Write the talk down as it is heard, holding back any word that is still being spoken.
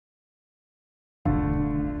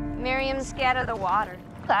Miriam's scared of the water.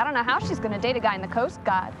 I don't know how she's gonna date a guy in the Coast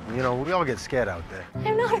Guard. You know, we all get scared out there.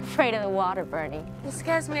 I'm not afraid of the water, Bernie. It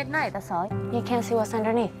scares me at night, that's all. You can't see what's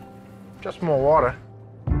underneath. Just more water.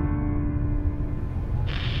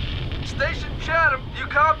 Station Chatham, you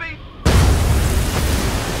copy?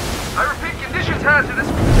 I repeat, conditions hazardous.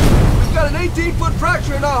 We've got an 18-foot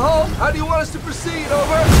fracture in our hull. How do you want us to proceed?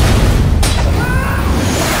 Over.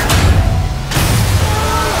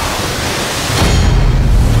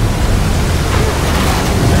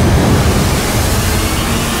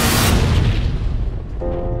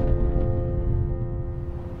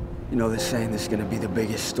 You know, they're saying this is gonna be the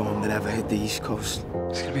biggest storm that ever hit the East Coast.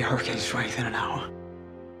 It's gonna be a hurricane strength in an hour.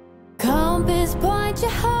 Compass point you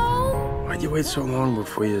home. Why'd you wait so long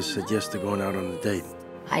before you said yes to going out on a date?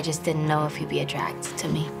 I just didn't know if you'd be attracted to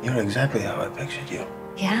me. You're exactly how I pictured you.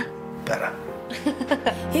 Yeah? Better.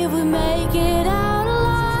 If we make it out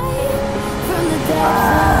alive from the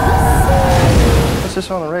depths of the sea. What's this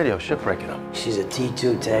on the radio? Ship breaking up. She's a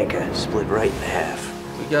T2 tanker, split right in half.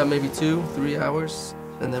 We got maybe 2-3 hours,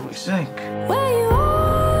 and then we sink. Where you are.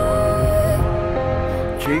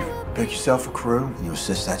 Chief, pick yourself a crew and you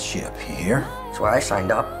assist that ship. You hear? That's why I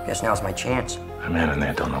signed up. Guess now's my chance. A man in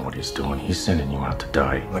there don't know what he's doing. He's sending you out to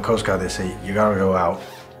die. On the Coast Guard, they say you gotta go out.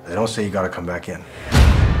 They don't say you gotta come back in.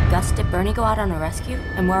 Gus, did Bernie go out on a rescue?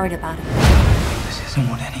 I'm worried about him. This isn't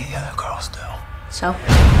what any of the other girls do. So?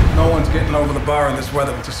 No one's getting over the bar in this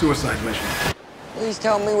weather. It's a suicide mission. Please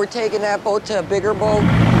tell me we're taking that boat to a bigger boat.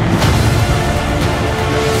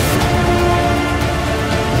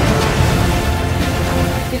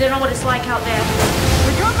 You don't know what it's like out there.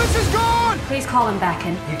 The compass is gone! Please call him back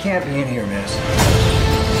in. You can't be in here, miss.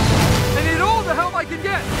 I need all the help I can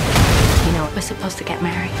get! You know, we're supposed to get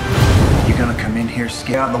married. You gonna come in here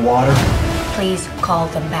scared out in the water? Please call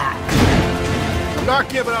them back. I'm not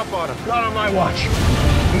giving up on him. Not on my watch.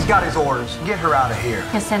 He's got his orders. Get her out of here.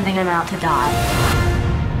 You're sending him out to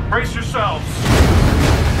die. Brace yourselves.